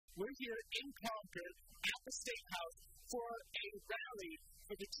we're here in Concord at the State House for a rally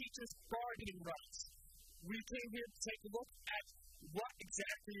for the teachers' bargaining rights. We came here to take a look at what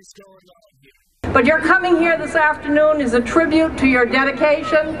exactly is going on here. But your coming here this afternoon is a tribute to your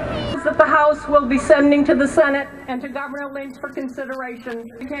dedication that the House will be sending to the Senate and to Governor Lynch for consideration.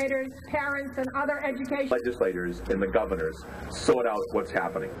 Educators, parents, and other education legislators and the governors sort out what's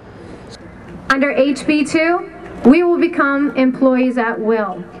happening. Under HB 2, we will become employees at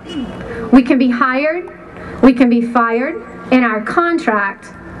will. We can be hired, we can be fired. In our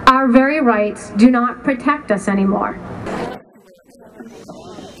contract, our very rights do not protect us anymore.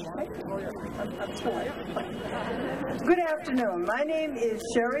 Good afternoon. My name is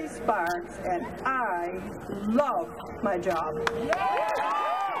Sherry Sparks, and I love my job.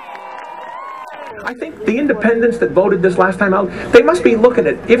 I think the independents that voted this last time out, they must be looking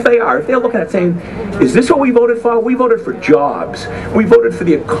at, if they're looking at saying, is this what we voted for? We voted for jobs. We voted for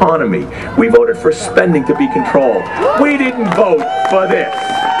the economy. We voted for spending to be controlled. We didn't vote for this.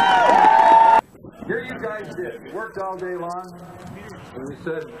 Here you guys did. Worked all day long, and we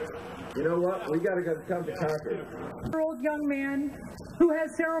said, you know what, we got to come to Concord. Old young man who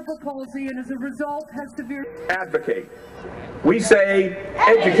has cerebral palsy and as a result has severe... Advocate. We say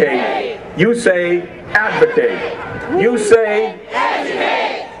educate. You say advocate. You say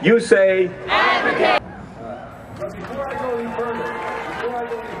educate. You say advocate. But before I go any further,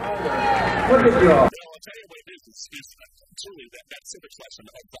 look at you all. I'll tell you what it is truly that civic lesson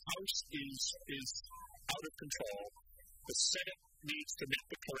of the House is out of control. The Senate needs to make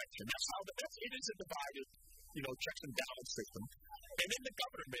the correction. It is a divided, checks and balance system. And then the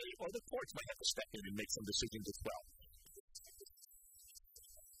governor may, or the courts might have to step in and make some decisions as well.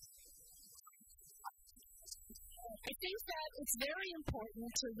 I think that it's very important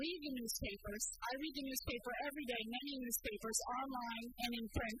to read the newspapers. I read the newspaper every day, many newspapers, online and in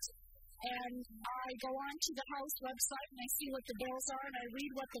print. And I go on to the House website and I see what the bills are and I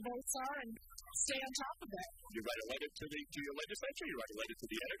read what the votes are and stay on top of it. You write a letter to your legislature, you write a letter to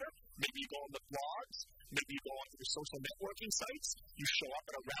the editor, maybe you go on the blogs, maybe you go on to the social networking sites, you show up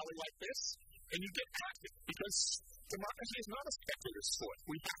at a rally like this, and you get active because democracy is not a spectator sport.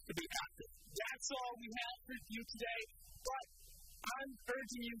 We have to be active. That's all we have for you today, but I'm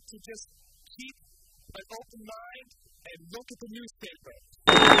urging you to just keep an open mind and look at the newspaper.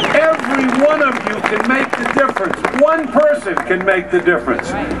 Every one of you can make the difference. One person can make the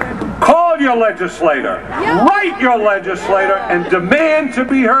difference. Call your legislator, write your legislator, and demand to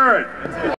be heard.